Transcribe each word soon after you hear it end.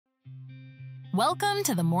Welcome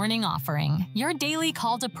to the Morning Offering, your daily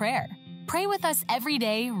call to prayer. Pray with us every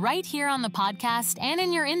day right here on the podcast and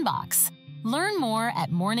in your inbox. Learn more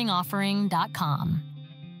at morningoffering.com.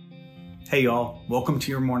 Hey y'all, welcome to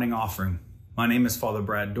your morning offering. My name is Father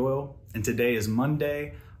Brad Doyle, and today is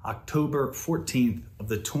Monday, October 14th of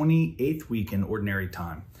the 28th week in Ordinary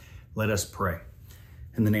Time. Let us pray.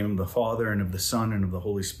 In the name of the Father, and of the Son, and of the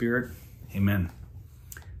Holy Spirit, amen.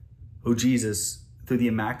 O Jesus, through the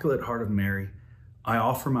Immaculate Heart of Mary, I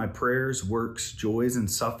offer my prayers, works, joys, and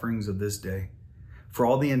sufferings of this day, for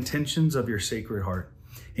all the intentions of your Sacred Heart,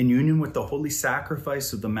 in union with the holy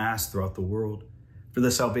sacrifice of the Mass throughout the world, for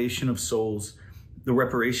the salvation of souls, the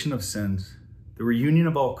reparation of sins, the reunion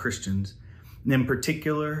of all Christians, and in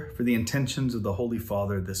particular for the intentions of the Holy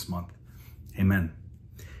Father this month. Amen.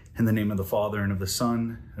 In the name of the Father, and of the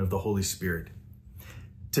Son, and of the Holy Spirit.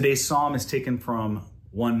 Today's psalm is taken from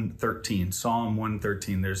 113, Psalm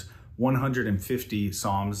 113. There's 150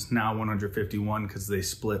 psalms, now 151 because they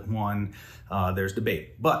split one. There's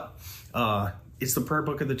debate, but it's the prayer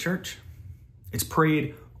book of the church. It's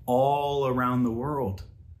prayed all around the world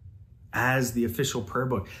as the official prayer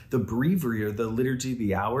book. The breviary, or the liturgy,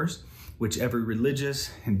 the hours, which every religious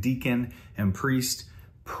and deacon and priest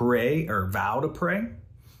pray or vow to pray,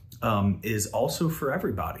 is also for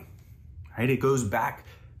everybody, right? It goes back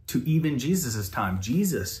to even Jesus's time.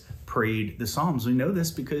 Jesus prayed the Psalms. We know this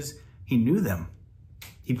because he knew them.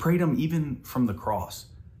 He prayed them even from the cross.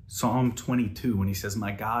 Psalm 22, when he says,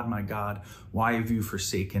 my God, why have you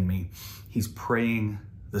forsaken me? He's praying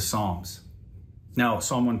the Psalms. Now,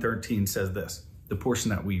 Psalm 113 says this, the portion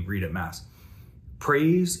that we read at Mass.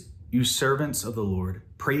 Praise you servants of the Lord.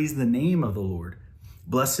 Praise the name of the Lord.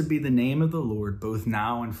 Blessed be the name of the Lord, both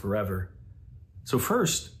now and forever. So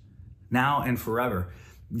first, now and forever.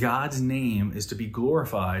 God's name is to be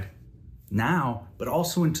glorified now, but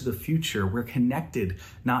also into the future. We're connected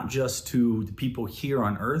not just to the people here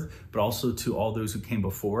on earth, but also to all those who came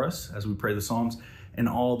before us as we pray the Psalms, and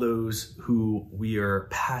all those who we are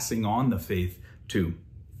passing on the faith to.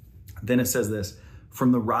 Then it says this,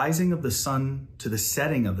 from the rising of the sun to the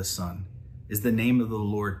setting of the sun is the name of the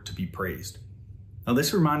Lord to be praised. Now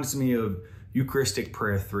this reminds me of Eucharistic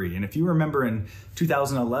Prayer 3. And if you remember in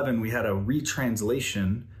 2011, we had a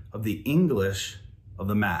retranslation of the English of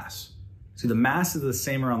the Mass. See, the Mass is the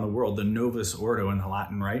same around the world, the Novus Ordo in the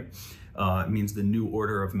Latin, right? It means the new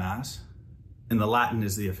order of Mass. And the Latin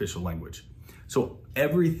is the official language. So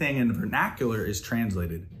everything in the vernacular is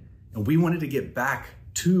translated. And we wanted to get back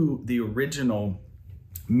to the original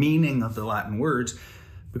meaning of the Latin words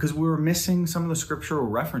because we were missing some of the scriptural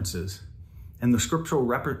references. And the scriptural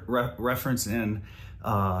reference in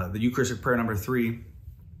the Eucharistic Prayer number 3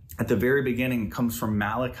 at the very beginning comes from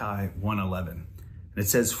Malachi 1:11. And it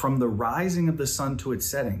says, from the rising of the sun to its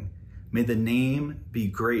setting, may the name be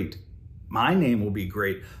great. My name will be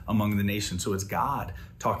great among the nations. So it's God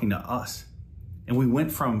talking to us. And we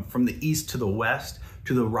went from the east to the west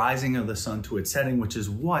to the rising of the sun to its setting, which is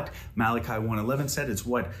what Malachi 1:11 said. It's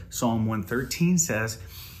what Psalm 113 says,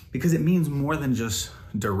 because it means more than just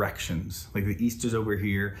directions. Like the east is over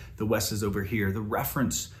here, the west is over here. The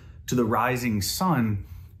reference to the rising sun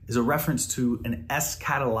is a reference to an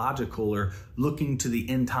eschatological, or looking to the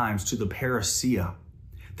end times, to the parousia,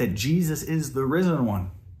 that Jesus is the risen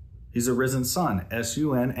one. He's a risen son,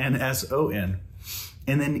 S-U-N and S-O-N.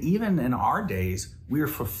 And then even in our days, we are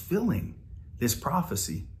fulfilling this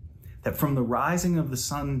prophecy that from the rising of the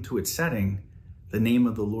sun to its setting, the name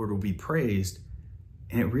of the Lord will be praised,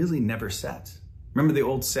 and it really never sets. Remember the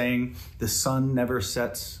old saying, the sun never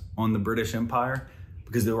sets on the British Empire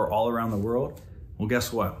because they were all around the world? Well,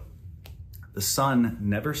 guess what? The sun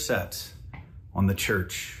never sets on the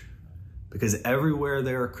church because everywhere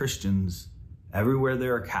there are Christians, everywhere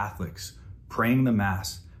there are Catholics praying the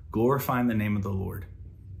Mass, glorifying the name of the Lord,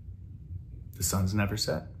 the sun's never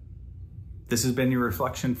set. This has been your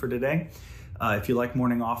reflection for today. If you like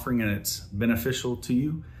morning offering and it's beneficial to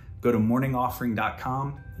you, go to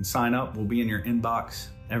morningoffering.com and sign up. We'll be in your inbox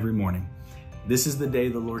every morning. This is the day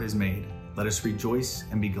the Lord has made. Let us rejoice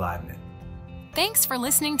and be glad in it. Thanks for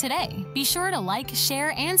listening today. Be sure to like,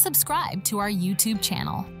 share, and subscribe to our YouTube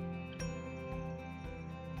channel.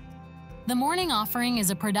 The Morning Offering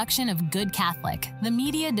is a production of Good Catholic, the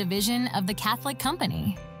media division of the Catholic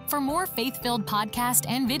Company. For more faith-filled podcasts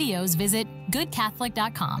and videos, visit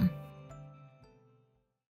goodcatholic.com.